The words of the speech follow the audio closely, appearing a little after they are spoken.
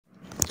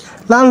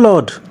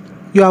Landlord,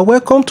 you are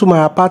welcome to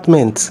my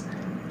apartment.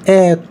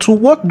 To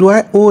what do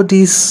I owe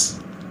this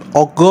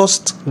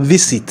August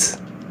visit?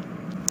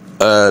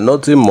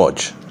 Nothing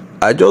much.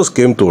 I just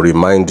came to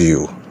remind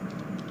you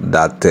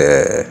that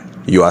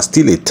you are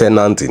still a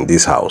tenant in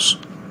this house.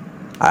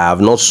 I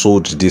have not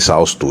sold this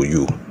house to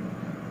you.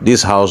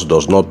 This house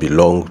does not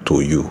belong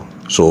to you.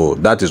 So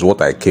that is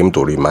what I came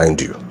to remind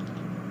you.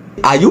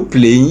 Are you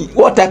playing?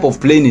 What type of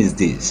playing is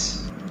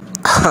this?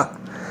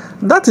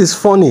 That is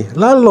funny.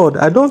 Landlord,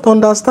 I don't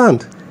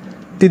understand.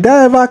 Did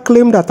I ever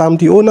claim that I'm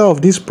the owner of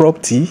this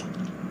property?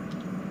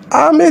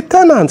 I'm a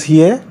tenant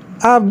here.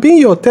 I've been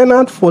your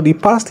tenant for the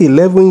past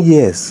 11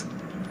 years.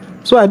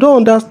 So I don't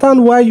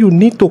understand why you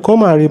need to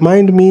come and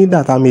remind me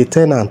that I'm a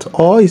tenant.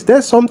 Or is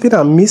there something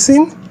I'm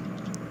missing?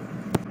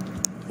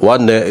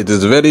 One day, it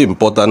is very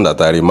important that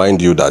I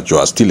remind you that you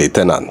are still a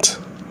tenant.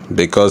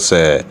 Because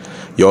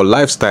your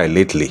lifestyle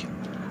lately,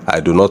 I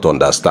do not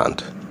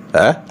understand.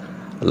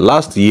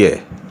 Last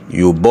year,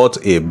 you bought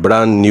a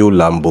brand new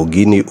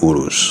Lamborghini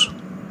Urus.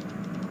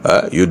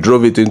 You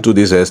drove it into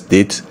this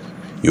estate.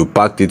 You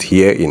parked it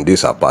here in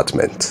this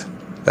apartment.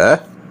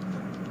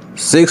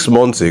 6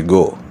 months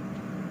ago,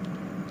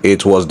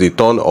 it was the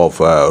turn of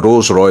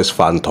Rolls-Royce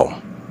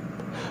Phantom.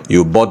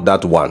 You bought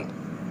that one.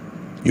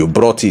 You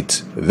brought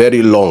it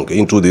very long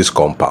into this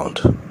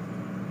compound.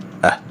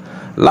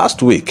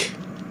 Last week,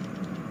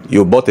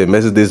 you bought a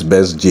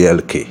Mercedes-Benz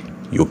GLK.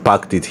 You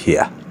parked it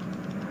here.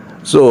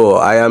 So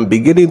I am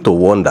beginning to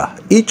wonder,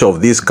 each of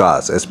these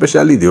cars,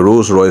 especially the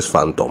Rolls-Royce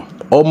Phantom,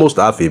 almost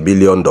 $500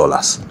 million.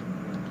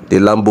 The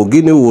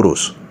Lamborghini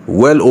Urus,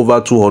 well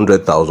over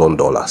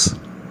 $200,000.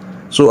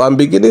 So I'm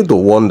beginning to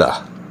wonder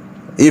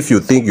if you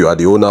think you are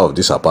the owner of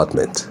this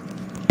apartment.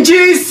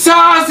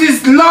 Jesus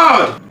is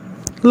Lord!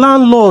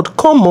 Landlord,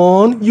 come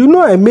on. You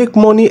know I make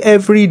money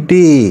every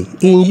day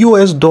in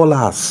US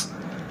dollars.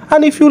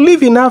 And if you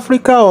live in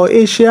Africa or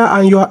Asia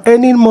and you are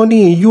earning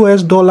money in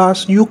US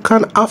dollars, you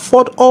can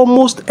afford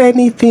almost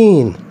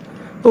anything.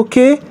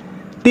 Okay?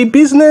 The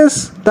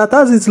business that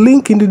has its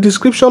link in the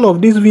description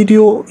of this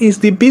video is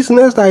the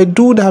business that I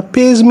do that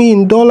pays me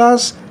in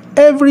dollars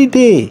every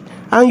day.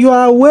 And you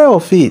are aware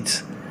of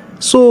it.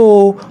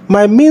 So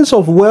my means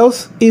of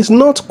wealth is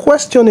not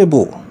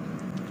questionable.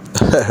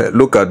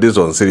 Look at this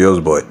unserious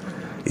boy.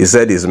 He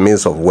said his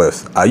means of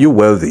wealth. Are you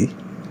wealthy?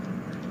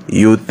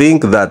 You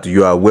think that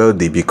you are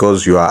wealthy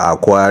because you are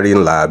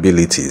acquiring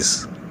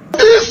liabilities.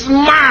 This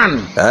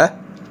man!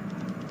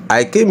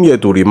 I came here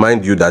to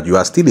remind you that you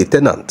are still a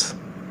tenant.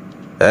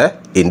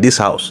 In this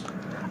house.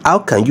 How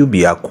can you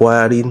be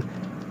acquiring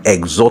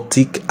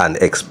exotic and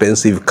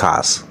expensive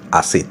cars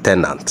as a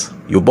tenant?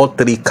 You bought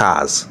 3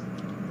 cars.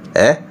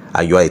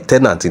 And you are a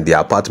tenant in the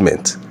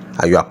apartment.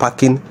 And you are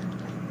parking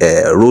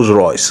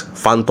Rolls-Royce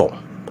Phantom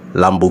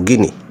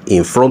Lamborghini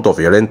in front of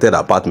your rented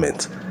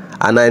apartment.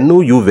 And I know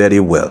you very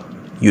well.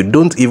 You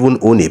don't even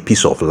own a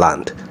piece of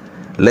land,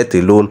 let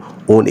alone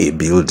own a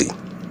building.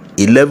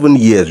 11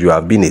 years you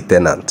have been a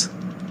tenant.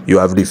 You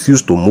have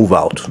refused to move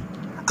out.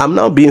 I'm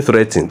now being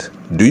threatened.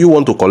 Do you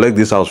want to collect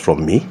this house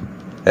from me?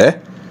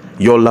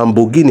 Your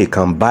Lamborghini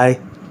can buy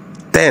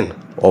 10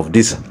 of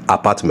this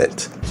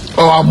apartment.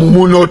 Oh,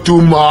 Mumu, not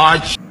too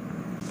much.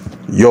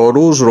 Your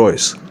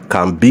Rolls-Royce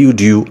can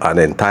build you an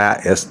entire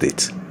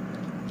estate.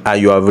 And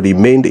you have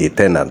remained a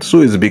tenant. So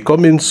it's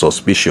becoming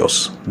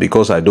suspicious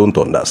because I don't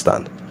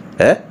understand.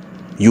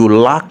 You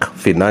lack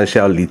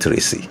financial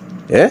literacy.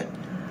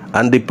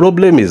 And the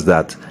problem is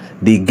that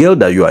the girl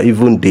that you are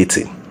even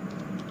dating,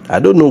 I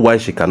don't know why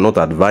she cannot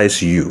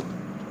advise you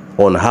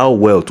on how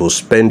well to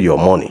spend your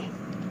money.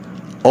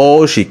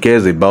 All she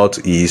cares about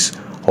is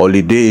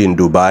holiday in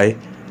Dubai,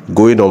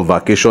 going on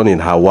vacation in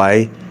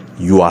Hawaii.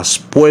 You are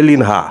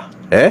spoiling her.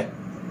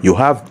 You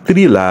have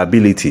 3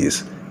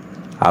 liabilities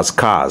as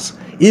cars.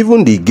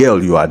 Even the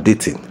girl you are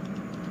dating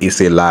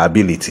is a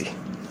liability.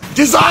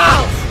 Jesus!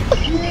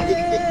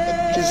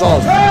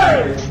 Jesus!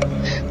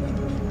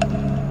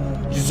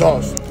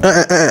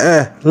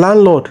 Jesus!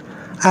 Landlord,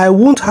 I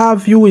won't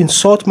have you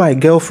insult my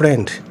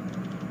girlfriend.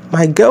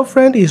 My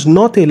girlfriend is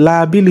not a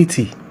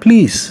liability.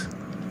 Please.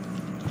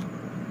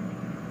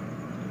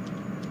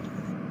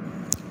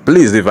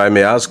 Please, if I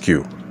may ask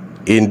you,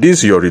 in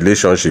this your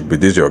relationship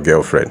with this your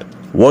girlfriend,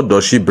 what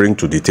does she bring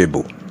to the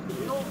table?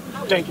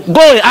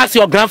 Go and ask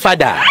your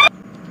grandfather.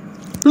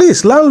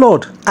 Please,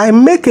 landlord, I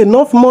make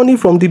enough money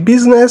from the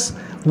business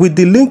with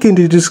the link in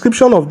the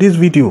description of this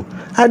video.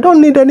 I don't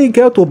need any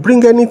girl to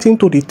bring anything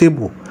to the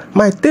table.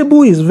 My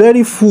table is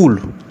very full.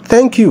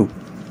 Thank you.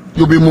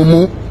 You be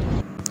Mumu.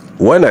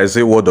 When I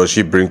say what does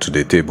she bring to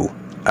the table,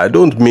 I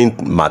don't mean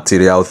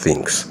material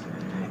things.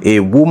 A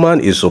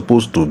woman is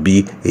supposed to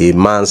be a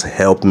man's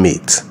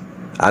helpmate.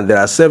 And there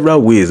are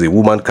several ways a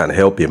woman can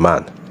help a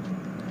man.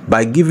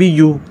 By giving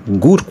you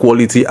good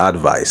quality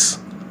advice,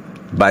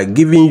 by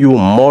giving you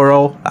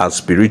moral and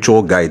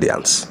spiritual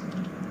guidance,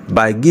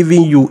 by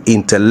giving you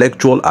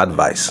intellectual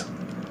advice.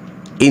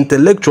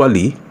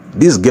 Intellectually,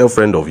 this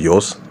girlfriend of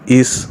yours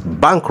is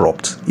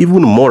bankrupt,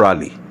 even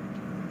morally.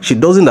 She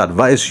doesn't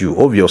advise you,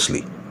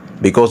 obviously.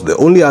 because the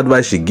only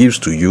advice she gives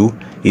to you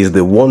is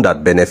the one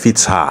that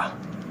benefits her.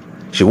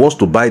 She wants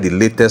to buy the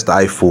latest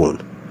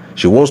iPhone.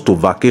 She wants to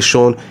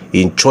vacation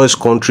in choice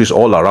countries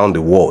all around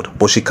the world,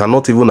 but she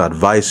cannot even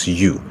advise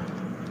you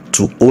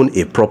to own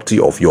a property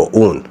of your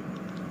own.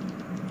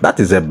 That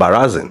is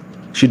embarrassing.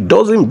 She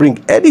doesn't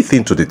bring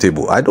anything to the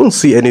table. I don't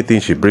see anything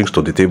she brings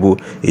to the table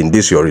in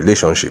this your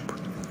relationship.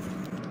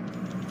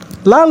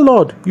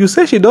 Landlord, you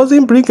say she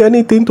doesn't bring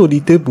anything to the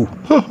table.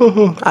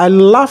 I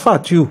laugh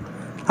at you.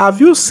 Have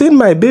you seen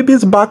my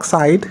baby's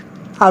backside?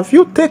 Have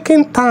you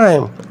taken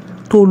time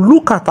to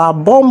look at her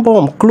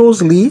bum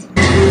closely?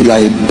 You are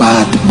a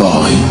bad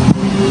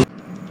boy.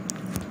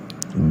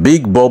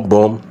 Big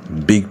bum,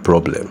 big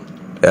problem.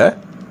 Eh?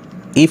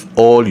 If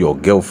all your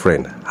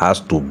girlfriend has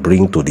to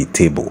bring to the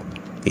table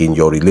in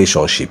your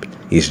relationship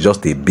is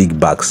just a big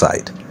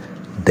backside,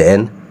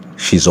 then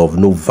she's of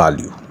no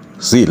value.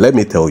 See, let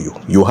me tell you,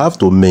 you have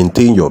to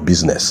maintain your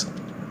business,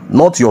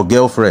 not your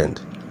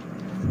girlfriend.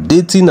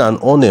 Dating an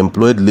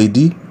unemployed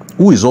lady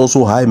who is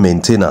also high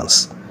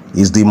maintenance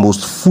is the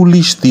most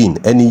foolish thing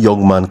any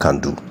young man can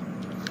do.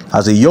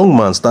 As a young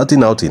man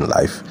starting out in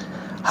life,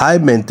 high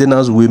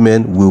maintenance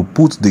women will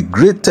put the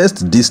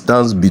greatest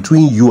distance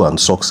between you and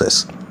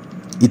success.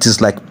 It is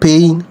like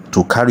paying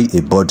to carry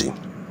a burden.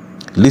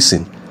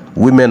 Listen,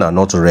 women are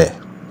not rare.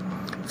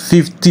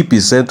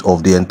 50%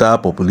 of the entire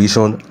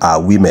population are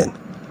women.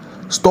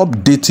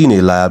 Stop dating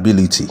a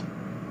liability.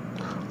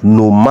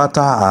 No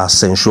matter her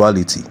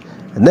sensuality,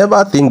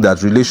 never think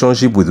that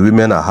relationships with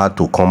women are hard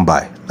to come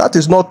by. That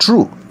is not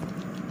true.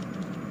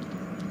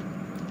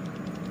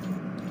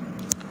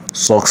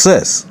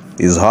 Success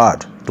is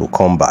hard to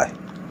come by.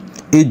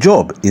 A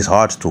job is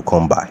hard to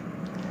come by.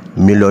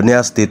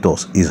 Millionaire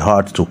status is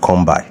hard to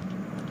come by.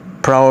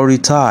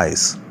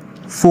 Prioritize.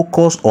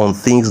 Focus on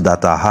things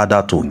that are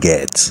harder to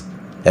get.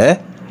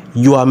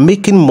 You are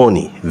making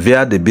money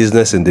via the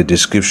business in the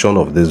description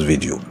of this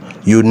video.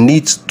 You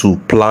need to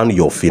plan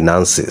your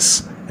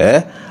finances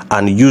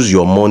and use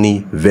your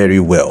money very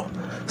well.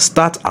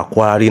 Start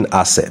acquiring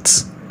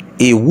assets.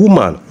 A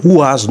woman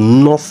who has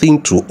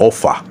nothing to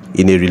offer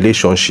in a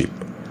relationship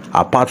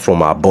apart from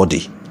her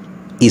body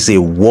is a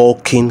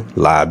walking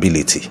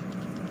liability.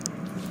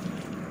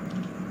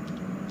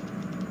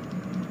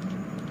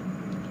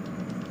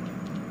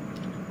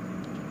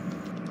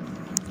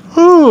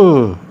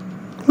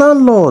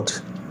 Landlord,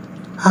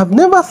 I've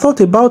never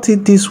thought about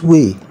it this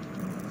way.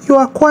 You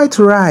are quite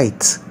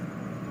right.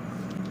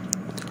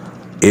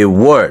 A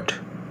word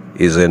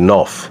is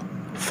enough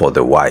for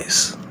the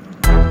wise.